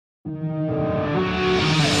Greetings.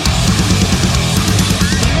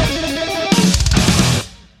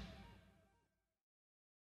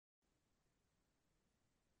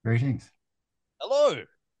 Hello.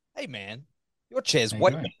 Hey, man. Your chair's How you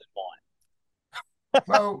way better doing? than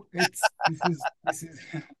Well, it's this is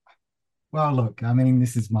well, look, I mean,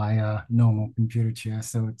 this is my normal computer chair,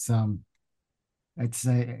 so it's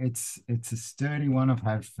a sturdy one I've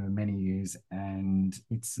had for many years, and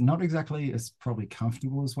it's not exactly as probably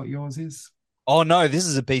comfortable as what yours is. mine. Oh no, this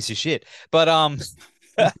is a piece of shit. But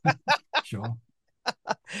Sure.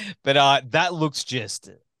 that looks just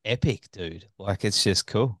epic, dude. Like it's just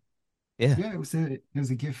cool. Yeah. Yeah, it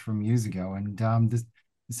was a gift from years ago, and the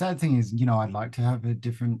sad thing is, I'd like to have a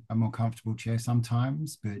more comfortable chair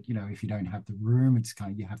sometimes, but if you don't have the room, it's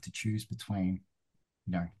kind of you have to choose between,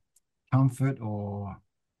 you know, comfort or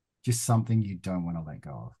just something you don't want to let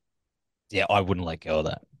go of. Yeah, I wouldn't let go of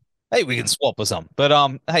that. Hey, we Yeah. can swap or something. But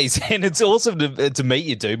hey, Zen, it's awesome to meet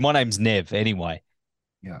you, dude. My name's Nev anyway.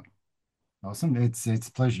 Yeah. Awesome. It's a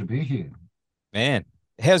pleasure to be here. Man.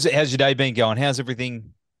 How's your day been going? How's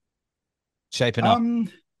everything shaping up? Um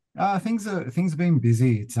things have been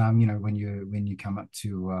busy. It's when you come up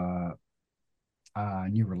to a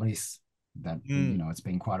new release that Mm. it's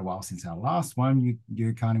been quite a while since our last one,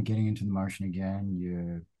 you're kind of getting into the motion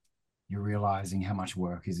again. You're realizing how much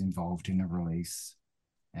work is involved in a release.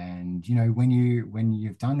 And when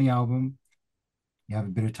you've done the album, you have a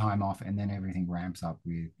bit of time off, and then everything ramps up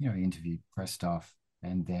with interview press stuff.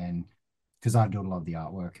 And then because I do a lot of the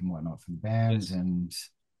artwork and whatnot for the band, Yes. and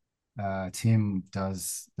Tim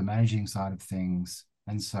does the managing side of things,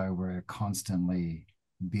 and so we're constantly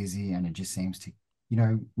busy, and it just seems to,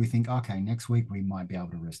 we think, okay, next week we might be able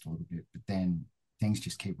to rest a little bit, but then things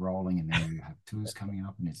just keep rolling, and then you have tours coming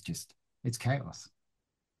up, and it's chaos.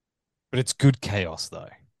 But it's good chaos though.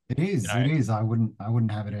 It You is, know, it is. I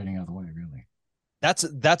wouldn't have it any other way, really.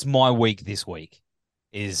 that's my week this week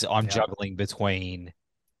is I'm Yeah. juggling between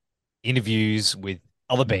interviews with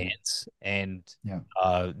other Mm. bands and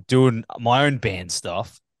Yeah. doing my own band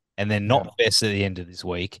stuff and then Yeah. not fest at the end of this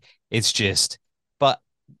week. It's just, but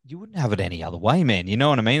you wouldn't have it any other way, man. You know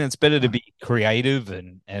what I mean? It's better to No. be creative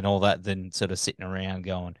and all that than sort of sitting around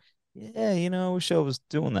going, yeah, I wish I was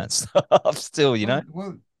doing that stuff still.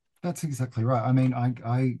 Well, that's exactly right. I mean,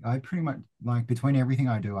 I pretty much, like, between everything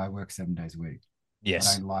I do, I work 7 days a week. I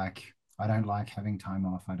Yes. don't like I don't like having time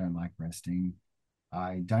off. I don't like resting.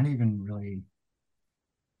 I don't even really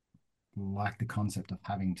like the concept of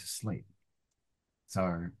having to sleep.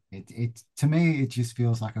 So it to me it just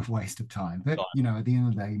feels like a waste of time. But at the end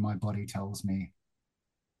of the day, my body tells me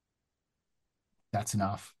that's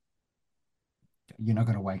enough. You're not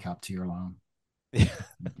going to wake up to your alarm.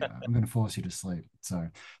 I'm going to force you to sleep. So,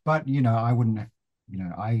 but I wouldn't.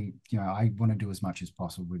 I want to do as much as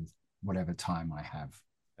possible with whatever time I have.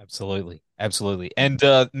 Absolutely. Absolutely. And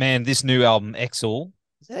man, this new album, Exul,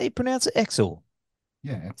 is that how you pronounce it? Exul.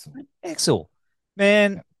 Yeah, excellent. Excel,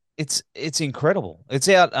 man, Yeah, it's incredible. It's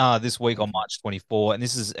out this week on thank you. March 24, and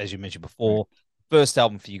this is, as you mentioned Great. before, first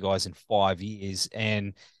album for you guys in 5 years.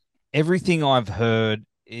 And everything I've heard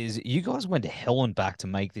is you guys went to hell and back to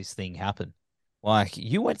make this thing happen. Like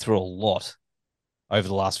you went through a lot over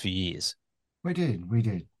the last few years. We did.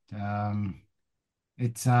 Yeah,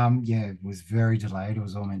 it was very delayed. It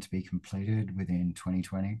was all meant to be completed within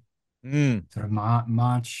 2020, Mm, sort of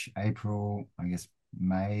March, April, I guess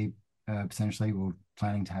May. Potentially, we are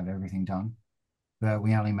planning to have everything done, but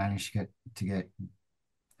we only managed to get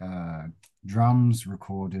uh, drums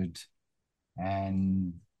recorded,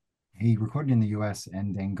 and he recorded in the US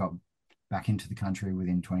and then got back into the country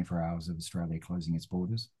within 24 hours of Australia closing its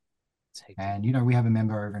borders. it's hectic. And we have a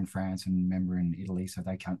member over in France and a member in Italy, so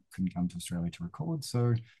they couldn't come to Australia to record.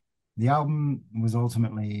 So the album was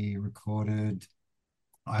ultimately recorded,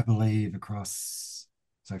 I believe, across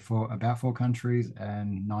for about 4 countries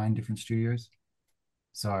and 9 different studios.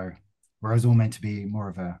 So whereas all meant to be more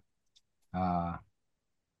of a uh,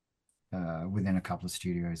 within a couple of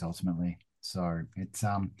studios ultimately. So it's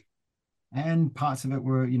and parts of it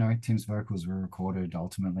were, Tim's vocals were recorded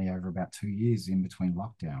ultimately over about 2 years in between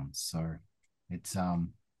lockdowns. So it's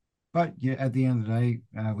but yeah, at the end of the day,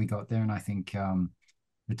 we got there, and I think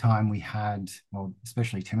the time we had, well,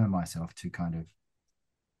 especially Tim and myself, to kind of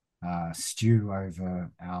stew over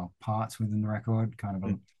our parts within the record, kind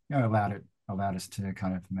of allowed us to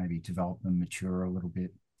kind of maybe develop and mature a little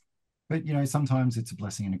bit. But sometimes it's a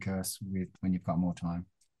blessing and a curse with when you've got more time.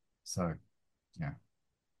 So yeah.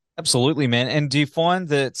 Absolutely, man. And do you find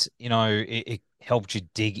that, it helped you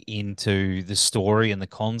dig into the story and the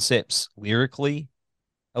concepts lyrically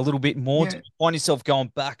a little bit more? Do Yeah, you find yourself going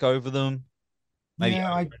back over them? Maybe Yeah,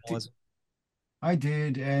 overanalyzing. I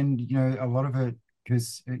did, and a lot of it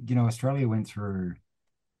because Australia went through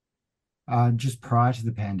just prior to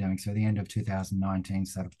the pandemic, so the end of 2019,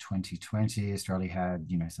 start of 2020, Australia had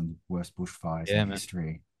some of the worst bushfires in Yeah, man.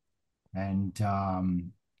 history, and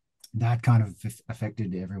that kind of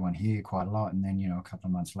affected everyone here quite a lot. And then a couple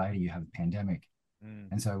of months later, you have a pandemic,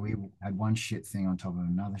 Mm. and so we had one shit thing on top of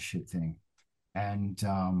another shit thing, and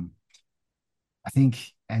I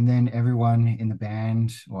think, and then everyone in the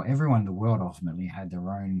band or everyone in the world ultimately had their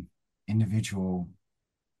own individual,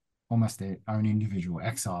 almost their own individual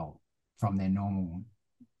exile from their normal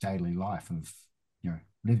daily life of,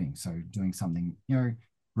 living. So doing something,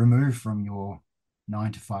 removed from your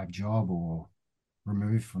 9 to 5 job or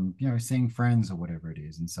removed from, seeing friends or whatever it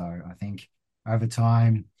is. And so I think over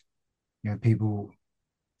time, people,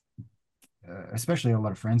 especially a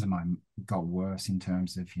lot of friends of mine, got worse in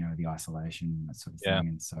terms of the isolation, that sort of Yeah. thing.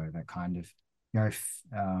 And so that kind of if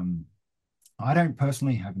I don't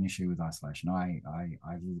personally have an issue with isolation. I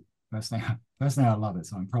personally personally I love it,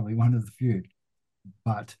 so I'm probably one of the few.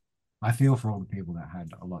 But I feel for all the people that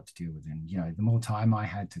had a lot to deal with, and the more time I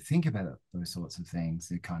had to think about those sorts of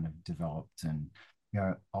things, it kind of developed. And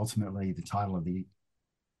ultimately, the title of the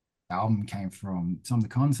album came from some of the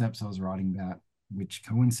concepts I was writing about, which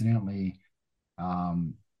coincidentally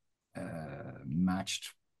um,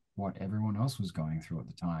 matched what everyone else was going through at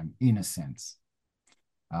the time, in a sense.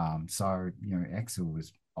 So Exul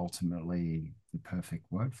was ultimately the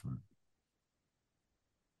perfect word for it.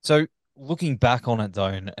 So looking back on it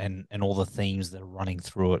though, and all the themes that are running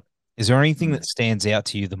through it, is there anything Mm. that stands out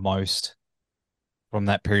to you the most from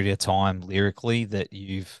that period of time lyrically that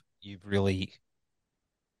you've really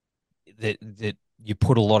that you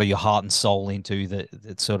put a lot of your heart and soul into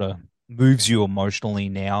that sort of moves you emotionally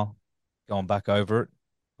now, going back over it,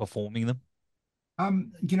 performing them?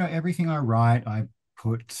 Everything I write, I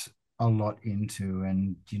put a lot into,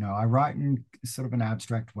 and I write in sort of an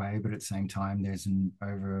abstract way, but at the same time, there's an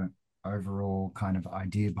overall kind of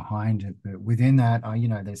idea behind it. But within that,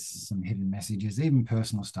 there's some hidden messages, even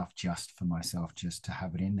personal stuff, just for myself, just to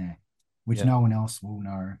have it in there, which Yeah. no one else will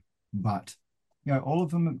know. But all of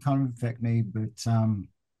them kind of affect me. But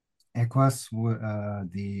Equus,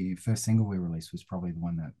 the first single we released, was probably the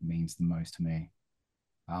one that means the most to me.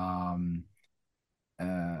 Um,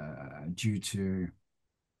 due to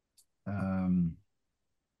um,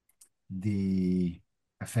 the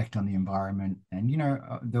effect on the environment. And,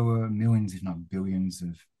 there were millions, if not billions,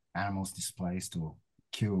 of animals displaced or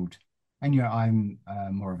killed. And, I'm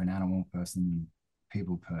more of an animal person,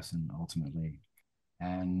 people person ultimately.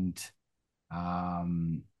 And,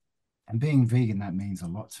 um, and being vegan, that means a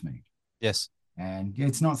lot to me. Yes. And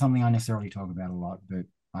it's not something I necessarily talk about a lot, but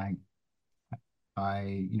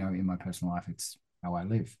in my personal life, it's how I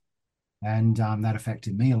live. And that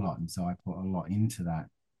affected me a lot. And so I put a lot into that.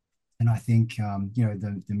 And I think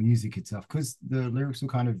the music itself, because the lyrics were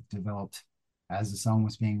kind of developed as the song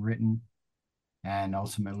was being written, and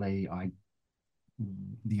ultimately, I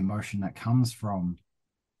the emotion that comes from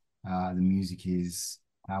the music is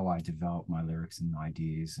how I develop my lyrics and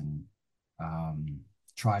ideas, and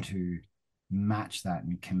try to match that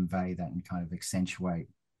and convey that and kind of accentuate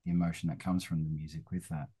the emotion that comes from the music with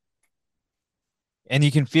that. And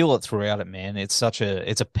you can feel it throughout it, man. It's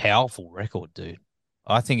a powerful record, dude.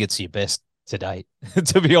 I think it's your best to date.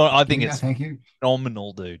 To be honest, I think Yeah, it's thank you.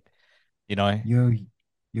 phenomenal, dude. You know?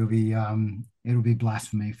 You'll be it'll be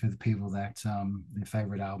blasphemy for the people that their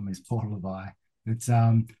favorite album is Portal of I. It's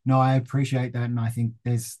no, I appreciate that, and I think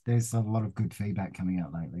there's a lot of good feedback coming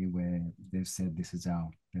out lately where they've said this is our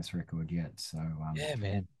best record yet. So Yeah,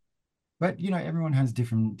 man. but everyone has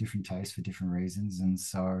different tastes for different reasons, and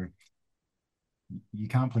so you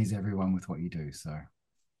can't please everyone with what you do. So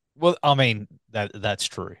Well, I mean, that's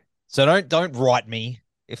true. So don't write me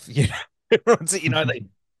if you know everyone's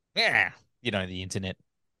yeah, the internet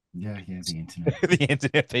yeah, the internet. the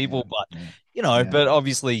internet Yeah, people, but yeah, yeah, but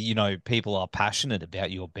obviously, people are passionate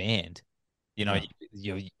about your band. yeah.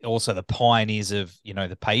 You're also the pioneers of, the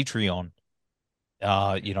Patreon,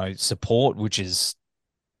 support, which is,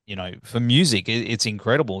 for music, it's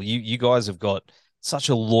incredible. You guys have got such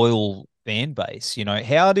a loyal fan base.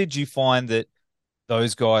 How did you find that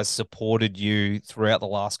those guys supported you throughout the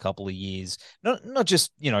last couple of years? Not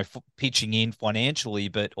just, pitching in financially,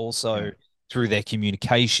 but Yeah. also through their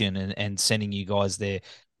communication and sending you guys their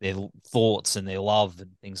thoughts and their love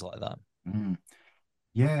and things like that. Mm.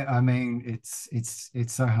 Yeah, I mean, it's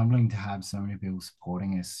so humbling to have so many people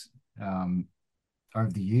supporting us um,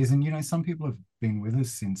 over the years, and some people have been with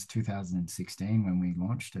us since 2016 when we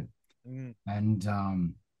launched it, Mm. and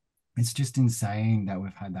it's just insane that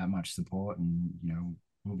we've had that much support, and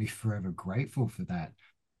we'll be forever grateful for that.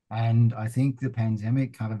 And I think the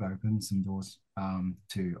pandemic kind of opened some doors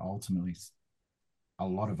to ultimately a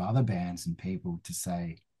lot of other bands and people to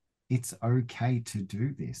say it's okay to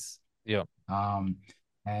do this. Yeah. um,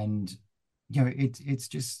 and it's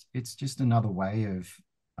just another way of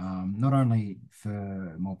not only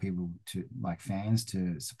for more people to like fans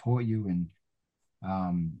to support you, and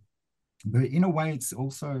um, but in a way it's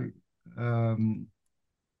also um,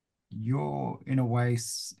 you're in a way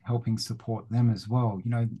helping support them as well.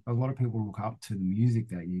 A lot of people look up to the music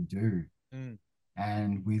that you do, Mm.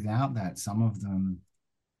 and without that, some of them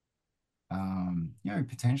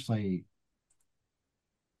potentially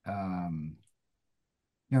um,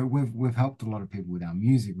 we've helped a lot of people with our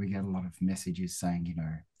music. We get a lot of messages saying,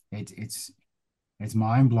 it's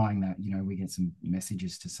mind blowing that we get some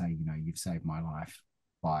messages to say, you've saved my life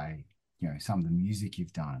by some of the music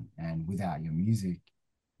you've done, and without your music,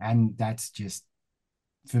 and that's just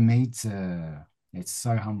for me to it's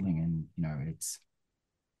so humbling, and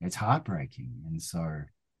it's heartbreaking. And so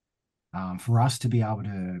for us to be able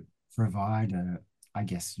to provide I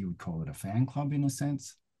guess you would call it a fan club in a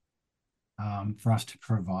sense, for us to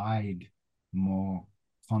provide more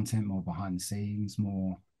content, more behind the scenes,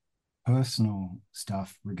 more personal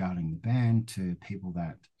stuff regarding the band to people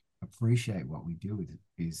that appreciate what we do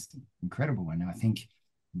is incredible. And I think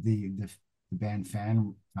the band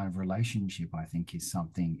fan kind of relationship, I think, is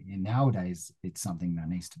something, and nowadays it's something that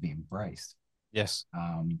needs to be embraced. Yes.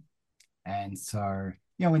 And so,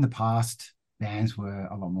 in the past, bands were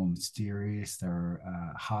a lot more mysterious. They were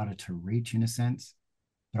harder to reach in a sense.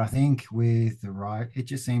 But I think with the right, it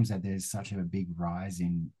just seems that there's such a big rise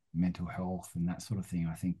in mental health and that sort of thing.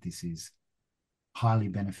 I think this is highly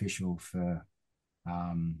beneficial for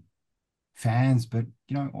um, fans, but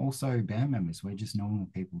also band members. We're just normal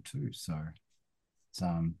people too, so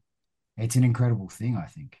it's an incredible thing. I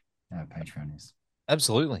think Patreon is.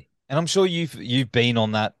 Absolutely. And I'm sure you've been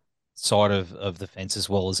on that side of the fence as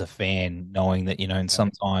well as a fan, knowing that, and Yeah,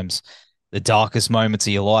 sometimes the darkest moments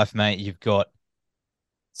of your life, mate, you've got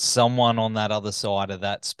someone on that other side of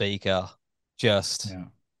that speaker just yeah,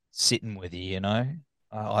 sitting with you, you know.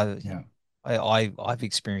 I, yeah, I've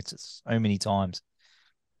experienced it so many times.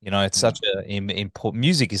 It's yeah. such a important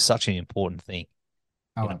music is such an important thing,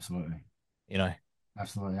 you Oh, know, absolutely, you know.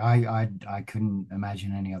 absolutely. I couldn't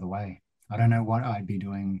imagine any other way. I don't know what I'd be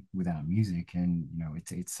doing without music, and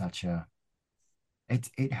it's such a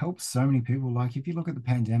it helps so many people. Like if you look at the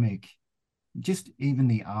pandemic, just even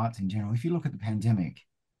the arts in general. If you look at the pandemic,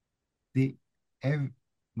 the ev-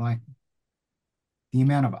 like the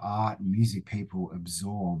amount of art and music people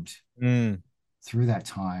absorbed Mm, through that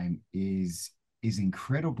time is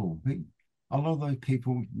incredible. But a lot of those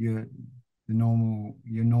people, your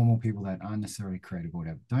normal people that aren't necessarily creative or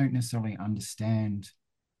whatever, don't necessarily understand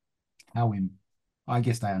how in I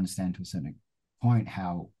guess they understand to a certain point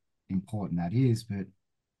how important that is, but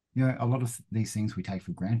a lot of these things we take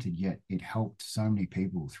for granted, yet it helped so many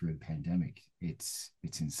people through the pandemic. It's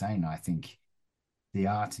insane. I think the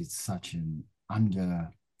arts is such an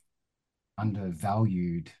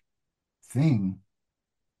undervalued thing,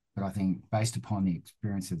 but I think based upon the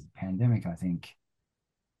experience of the pandemic, I think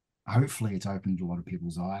hopefully it's opened a lot of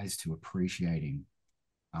people's eyes to appreciating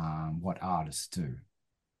what artists do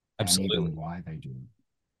and even absolutely. why they do it.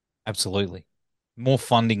 Absolutely. More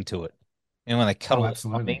funding to it. And when they cut Oh, all the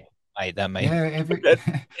funding, absolutely. mate, that means Yeah, every that,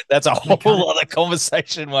 that's a they cut it. whole other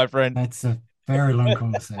conversation, my friend. That's a very long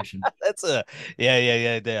conversation. That's a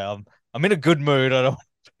yeah. I'm in a good mood. I don't want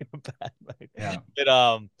to be in a bad mood. Yeah, But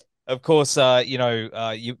of course,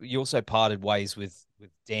 you also parted ways with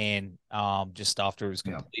Dan just after it was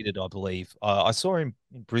yeah. completed, I believe. I saw him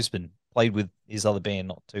in Brisbane, played with his other band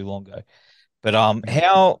not too long ago. But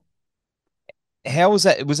Yeah. how was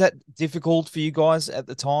that? Was that difficult for you guys at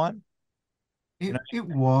the time? You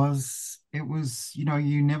It was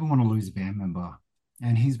you never want to lose a band member,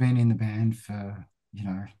 and he's been in the band for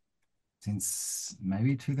since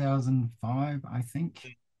maybe 2005, I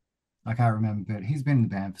think. I can't remember, but he's been in the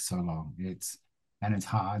band for so long. It's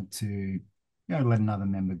hard to let another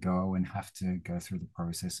member go and have to go through the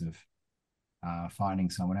process of finding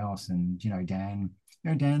someone else. And Dan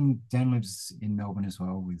lives in Melbourne as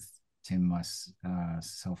well with Tim,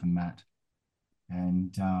 myself, and Matt.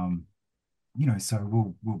 And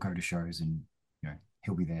so we'll go to shows, and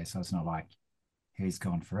he'll be there. So it's not like he's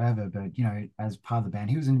gone forever, but as part of the band,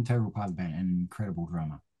 he was an integral part of the band and an incredible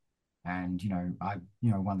drummer. And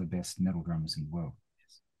one of the best metal drummers in the world.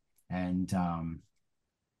 And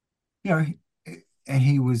you know, and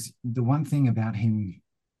he was the one thing about him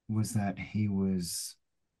was that he was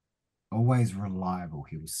always reliable.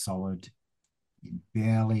 He was solid. He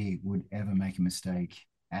barely would ever make a mistake.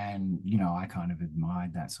 And, I kind of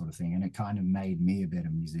admired that sort of thing. And it kind of made me a better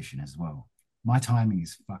musician as well. My timing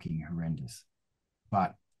is fucking horrendous.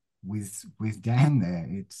 But with Dan there,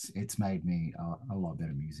 it's made me a lot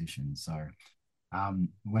better musician. So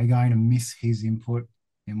we're going to miss his input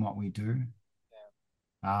in what we do.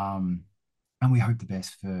 Um, and we hope the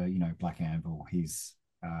best for, Black Anvil, his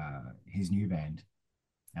new band.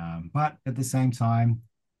 But at the same time,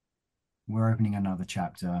 we're opening another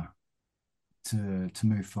chapter to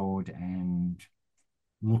move forward and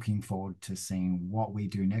looking forward to seeing what we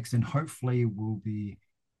do next. And hopefully we'll be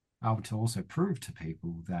able to also prove to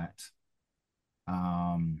people that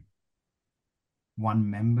um, one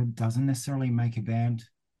member doesn't necessarily make a band.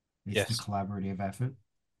 It's the Yes. collaborative effort.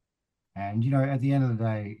 And, at the end of the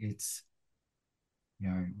day, it's,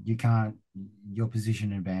 you can't, your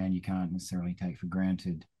position in a band, you can't necessarily take for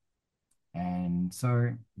granted. And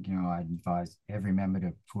so, I advise every member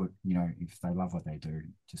to put, if they love what they do,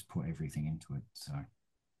 just put everything into it. So,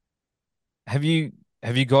 Have you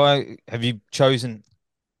have you chosen?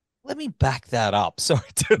 Let me back that up. Sorry,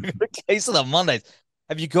 to the case of the Mondays.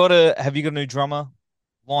 Have you got a new drummer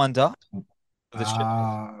lined up for the show?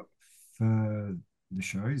 uh, for the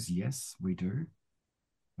shows, yes, we do.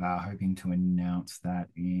 Hoping to announce that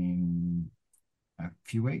in a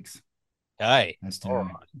few weeks. Okay. As All to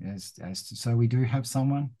right. so we do have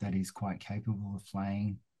someone that is quite capable of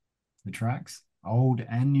playing the tracks, old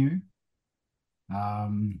and new.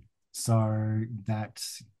 Um, so that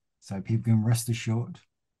so people can rest assured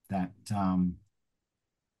that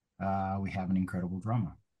we have an incredible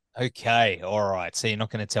drummer. Okay. All right. So you're not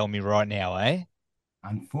going to tell me right now, eh?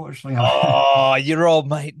 Unfortunately, Oh, your old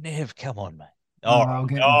mate Nev. Come on, mate. All I'll right.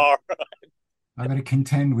 get All I've got to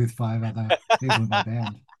contend with five other people in my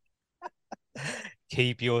band. right.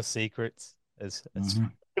 Keep your secrets. As Hmm.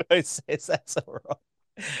 Frodo says, that's all right.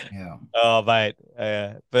 Yeah. Oh, mate.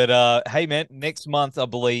 But hey, man, next month I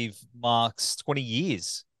believe marks 20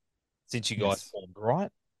 years since you guys Yes. formed,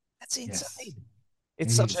 right? That's Yes. insane.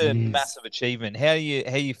 It's It such is. a It is. massive achievement. How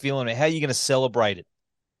you feeling? How are you going to celebrate it?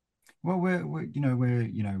 Well,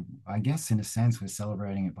 I guess in a sense we're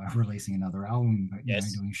celebrating it by releasing another album, but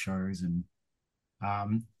Yes. doing shows and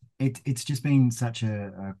um, it's just been such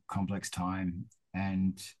a complex time,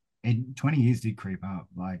 and 20 years did creep up,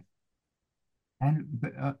 like, and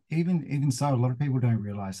but even so, a lot of people don't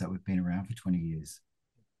realize that we've been around for 20 years,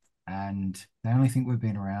 and they only think we've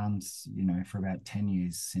been around, for about 10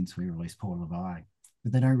 years since we released Paul Levi,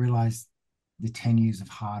 but they don't realize the 10 years of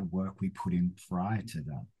hard work we put in prior to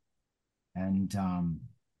that, and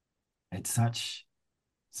it's such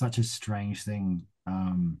a strange thing.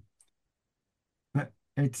 But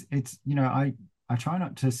it's I try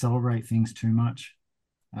not to celebrate things too much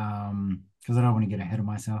because I don't want to get ahead of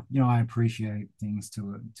myself. I appreciate things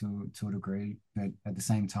to a degree, but at the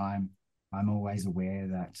same time, I'm always aware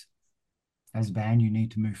that as a band, you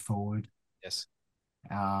need to move forward. Yes.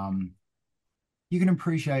 Um, you can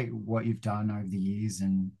appreciate what you've done over the years,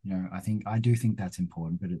 and I do think that's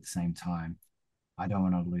important. But at the same time, I don't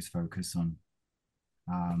want to lose focus on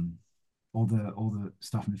um, all the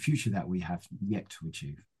stuff in the future that we have yet to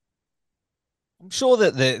achieve. I'm sure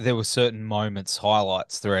that there were certain moments,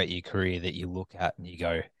 highlights throughout your career that you look at and you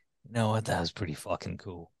go, you know what, that was pretty fucking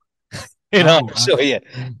cool. Oh, I'm sure, yeah.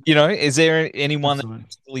 Is there anyone that absolutely.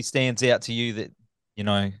 particularly stands out to you that, you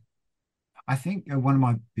know, I think one of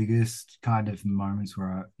my biggest kind of moments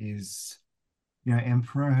is,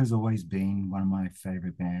 Emperor has always been one of my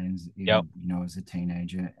favorite bands, yep, even, as a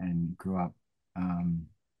teenager and grew up. Um,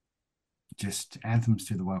 just Anthems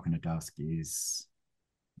to the Welcome to Dusk is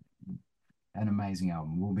an amazing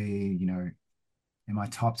album. Will be, in my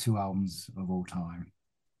top two albums of all time.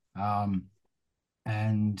 Um,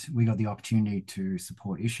 and we got the opportunity to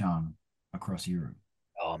support Ishan across Europe.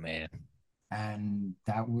 oh man, And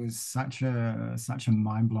that was such a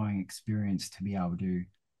mind-blowing experience to be able to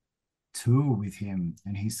tour with him.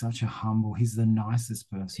 And he's the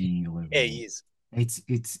nicest person you'll ever yeah, meet. he is.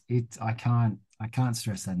 It's I can't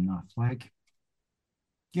stress that enough. Like,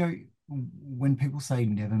 you know, when people say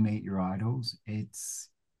never meet your idols, it's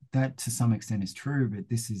that to some extent is true, but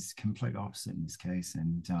this is complete opposite in this case.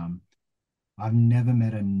 And I've never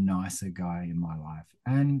met a nicer guy in my life.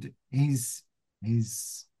 And he's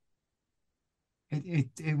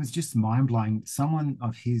it was just mind blowing. Someone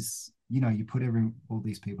of his, you put all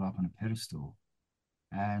these people up on a pedestal,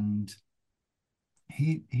 and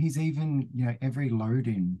he's even, every load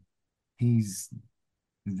in, he's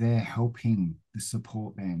there helping the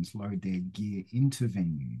support bands load their gear into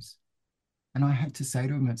venues. And I had to say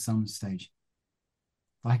to him at some stage,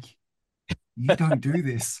 like, you don't do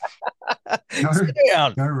this. Go, Sit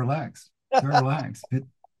down. go relax, go relax. But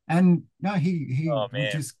and no, he Oh would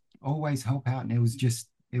man. just always help out, and it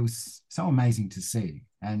was so amazing to see,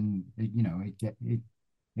 and you know,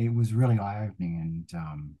 it was really eye opening,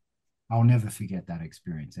 and I'll never forget that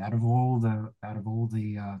experience. Out of all the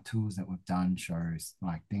tours that we've done, shows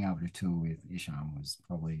like being able to tour with Ishan was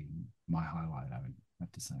probably my highlight. I would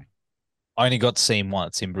have to say, I only got to see him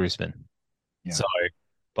once in Brisbane. yeah, So,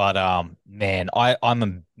 but man, I'm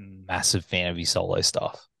a massive fan of his solo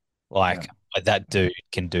stuff. yeah, Like that yeah. dude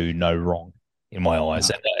can do no wrong in my eyes.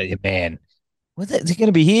 No, And man, they're going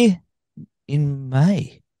to be here in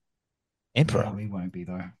May, Emperor. yeah, we won't be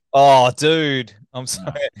though. Oh, dude, I'm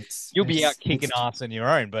sorry. No, You'll be out kicking it's ass on your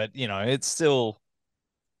own, but you know it's still.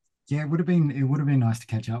 yeah, it would have been nice to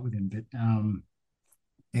catch up with him, but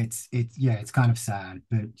it's yeah, it's kind of sad,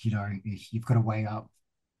 but you know, you've got to weigh up,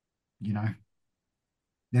 you know,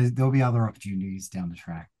 there'll be other opportunities down the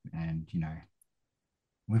track, and you know,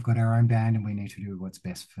 we've got our own band, and we need to do what's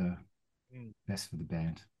best for the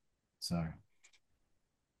band. So,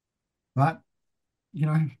 but you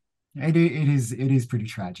know, it is pretty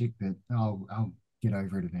tragic, but I'll get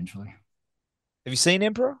over it eventually. Have you seen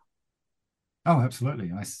Emperor? Oh,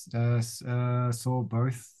 absolutely. Saw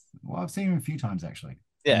both. Well, I've seen him a few times actually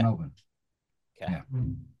in Yeah. Melbourne. Okay. Yeah,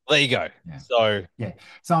 There you go. yeah. So Yeah.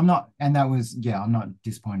 So I'm not, and that was, yeah, I'm not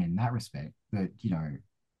disappointed in that respect, but you know,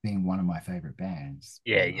 being one of my favorite bands,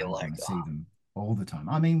 yeah, I you're like, want to see them all the time.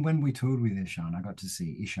 I mean, when we toured with Ishan, I got to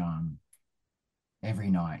see Ishan every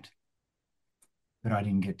night, but I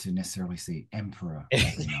didn't get to necessarily see Emperor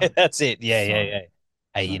every night. that's it. Yeah, yeah, So, yeah.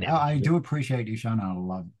 Hey, so you never I know. do appreciate Ishan. I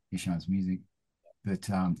love Ishan's music, but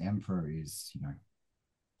Emperor is, you know,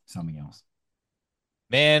 something else.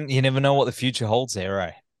 Man, you never know what the future holds there,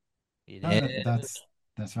 eh? You No, never,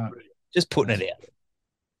 that's right. just putting That's it out.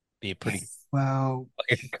 Be a yeah. pretty Well,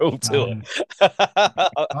 fucking cool tour.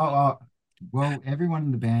 um, well, everyone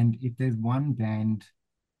in the band, if there's one band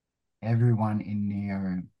everyone in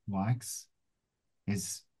Neo likes,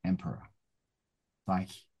 is Emperor. Like,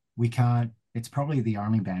 we can't, it's probably the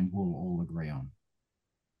only band we'll all agree on.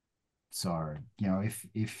 So, you know, if,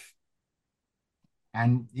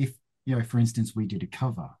 you know, for instance, we did a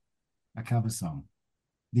cover song,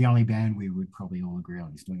 the only band we would probably all agree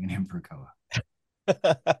on is doing an Emperor cover.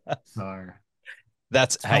 So,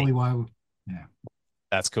 That's it's hey, probably why, yeah,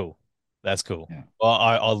 that's cool. That's cool. yeah. Well,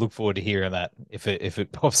 I look forward to hearing that if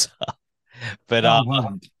it pops up. But Oh,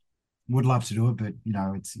 well, would love to do it, but you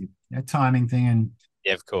know, it's a timing thing, and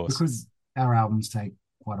yeah, of course. because our albums take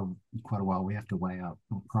quite a while, we have to weigh up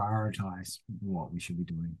or prioritize what we should be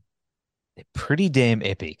doing. They're pretty damn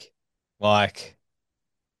epic. Like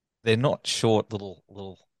they're not short little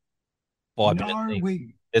 5 minute No, things.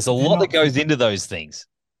 we There's a they're lot that not for goes into those things.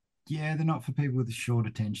 yeah, they're not for people with short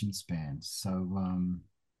attention spans. So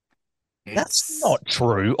That's it's not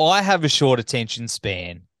true. I have a short attention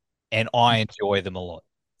span and I enjoy them a lot.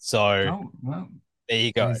 So oh well, there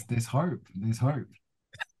you go. there's hope. There's hope.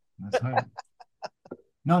 There's hope.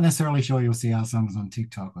 Not necessarily sure you'll see our songs on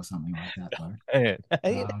TikTok or something like that though.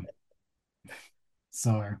 Um,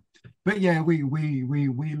 so, but yeah, we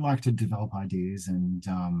like to develop ideas and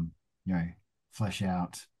you know, flesh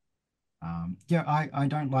out. Yeah, I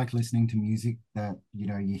don't like listening to music that you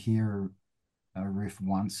know you hear a riff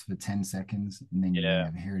once for 10 seconds and then you Yeah.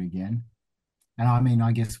 never hear it again. And I mean,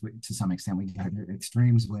 I guess to some extent we go to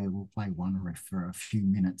extremes where we'll play one riff for a few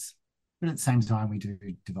minutes, but at the same time we do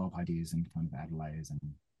develop ideas and kind of add layers and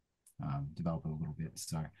develop it a little bit.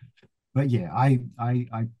 So, but yeah, I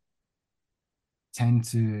tend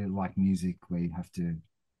to like music where you have to.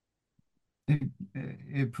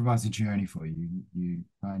 It provides a journey for you. You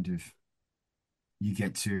kind of you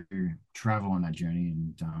get to travel on that journey,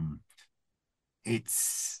 and it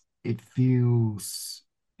feels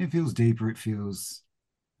deeper. It feels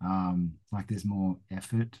like there's more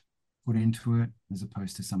effort put into it as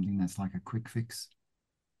opposed to something that's like a quick fix.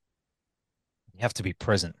 You have to be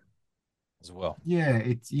present as well. Yeah,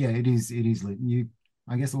 it is you.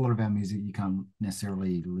 I guess a lot of our music you can't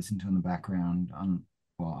necessarily listen to in the background,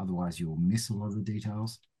 well, otherwise you'll miss a lot of the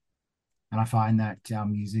details. And I find that our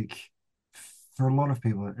music, for a lot of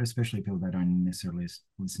people, especially people that don't necessarily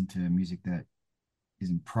listen to music that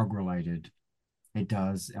isn't prog related,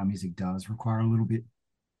 our music does require little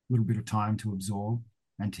bit of time to absorb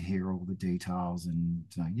and to hear all the details. And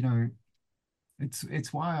you know,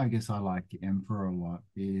 it's why I guess I like Emperor a lot.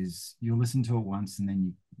 Is you listen to it once and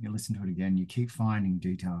then you listen to it again. You keep finding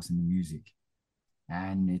details in the music,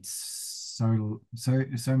 and it's so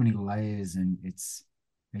many layers, and it's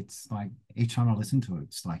like each time I listen to it,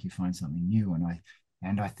 it's like you find something new. And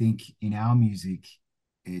And I think in our music,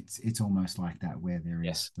 it's almost like that, where there is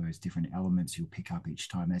Yes, those different elements you'll pick up each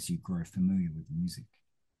time as you grow familiar with the music.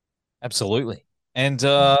 absolutely. And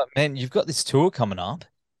Mm. man, you've got this tour coming up.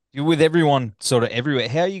 You're with everyone sort of everywhere.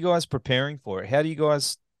 How are you guys preparing for it? How do you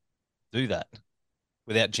guys do that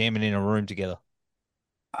without jamming in a room together?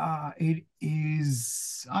 It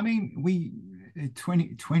is, I mean,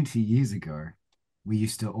 20 years ago, we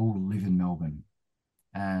used to all live in Melbourne,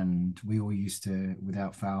 and we all used to,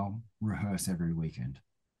 without fail, rehearse every weekend.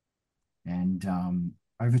 And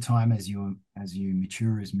over time, as you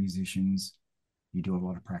mature as musicians, you do a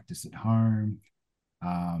lot of practice at home.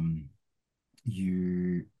 Um,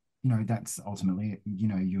 that's ultimately,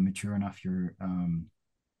 you're mature enough. You've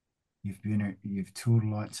toured a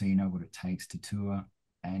lot, so you know what it takes to tour.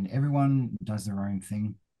 And everyone does their own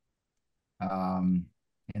thing, um,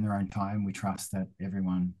 in their own time. We trust that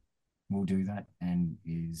everyone will do that and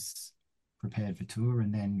is prepared for tour.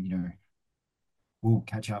 And then, we'll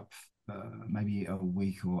catch up, maybe a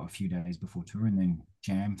week or a few days before tour, and then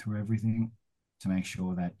jam through everything to make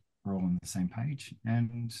sure that we're all on the same page.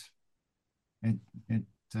 And it it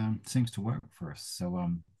seems to work for us. So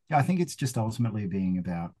yeah, I think it's just ultimately being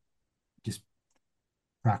about just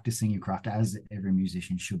practicing your craft, as every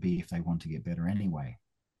musician should be if they want to get better anyway,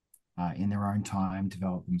 in their own time,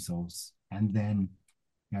 develop themselves, and then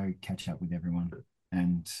catch up with everyone.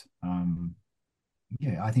 And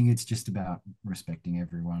yeah, I think it's just about respecting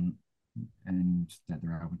everyone, and that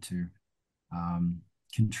they're able to um,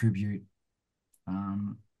 contribute,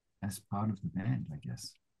 um, as part of the band, I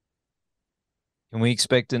guess. Can we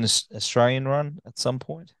expect an Australian run at some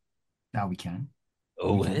point? Now we can, we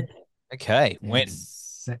Oh, yeah. can. Okay. Yeah,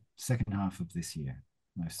 it's When? second half of this year.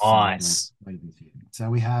 No, so Nice. later this year. So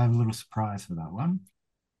we have a little surprise for that one.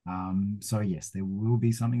 So yes, there will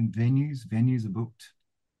be something. Venues are booked.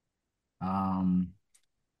 Um,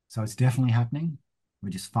 so it's definitely happening. We're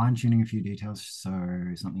just fine tuning a few details, so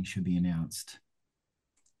something should be announced,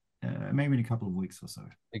 maybe in a couple of weeks or so.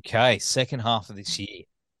 Okay, second half of this year.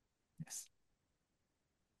 Yes.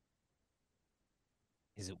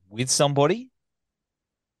 Is it with somebody?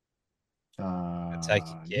 I take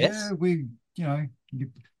a Yeah, guess. you know,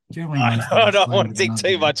 generally I most bands don't play want with to think another too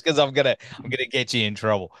band. much because I'm gonna get you in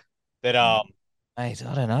trouble. But Mm. mate,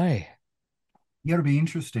 I don't know. Yeah, it'll be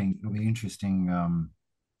interesting. It'll be interesting,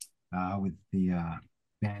 with the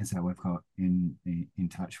bands that we've got in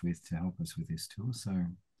touch with to help us with this tour. So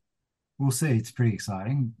we'll see. It's pretty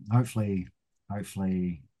exciting. Hopefully.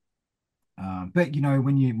 But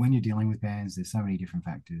when you're dealing with bands, there's so many different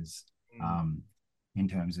factors, Mm. um, in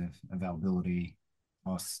terms of availability,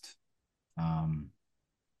 cost. Um,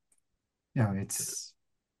 it's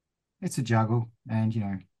a juggle,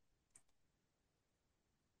 and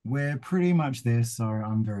we're pretty much there. So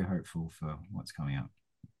I'm very hopeful for what's coming up.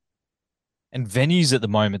 And venues at the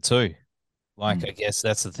moment too. Like I Mm. guess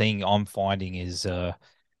that's the thing I'm finding is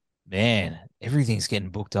man, everything's getting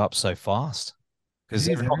booked up so fast It because is.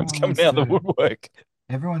 everyone's Everyone coming wants out of the to. woodwork.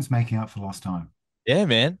 Everyone's making up for lost time. Yeah,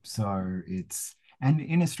 man. So and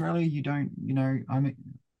in Australia, you don't, I mean,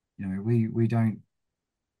 we don't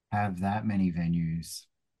have that many venues.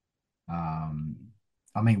 Um,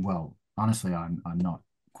 I mean, well, honestly, I'm not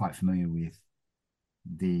quite familiar with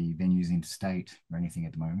the venues interstate or anything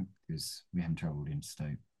at the moment, because we haven't traveled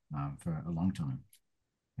interstate, for a long time.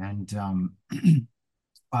 And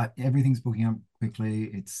but everything's booking up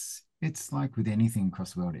quickly. It's like with anything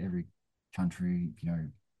across the world, every country,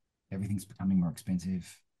 everything's becoming more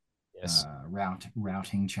expensive. Yes.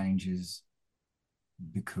 Routing changes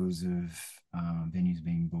because of, venues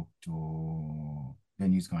being booked, or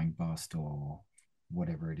venues going bust, or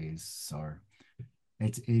whatever it is. So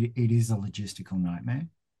it is a logistical nightmare.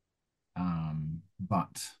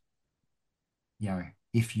 But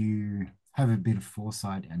if you have a bit of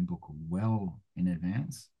foresight and book well in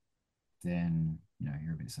advance, then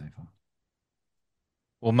you're a bit safer.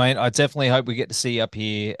 Well, mate, I definitely hope we get to see you up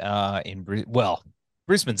here in well,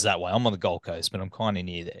 Brisbane's that way. I'm on the Gold Coast, but I'm kind of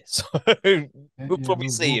near there. So Yeah, we'll yeah, probably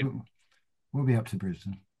see you. we'll be up to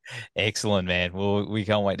Brisbane. Excellent, man. Well, we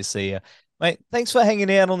can't wait to see you. Mate, thanks for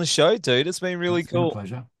hanging out on the show, dude. It's been really It's been a cool.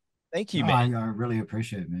 pleasure. Thank you, No, man. I really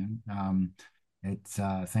appreciate it, man. It's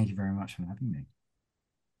thank you very much for having me.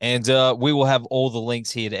 And we will have all the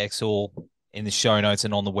links here to Exul in the show notes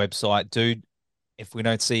and on the website. Dude, if we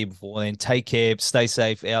don't see you before then, take care, stay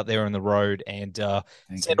safe out there on the road, and Thank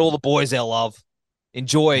send you. all the boys our love. No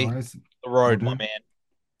Enjoy worries. the Will road, my do. man.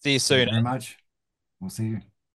 See you Thank soon. you very Eh? much. We'll see you.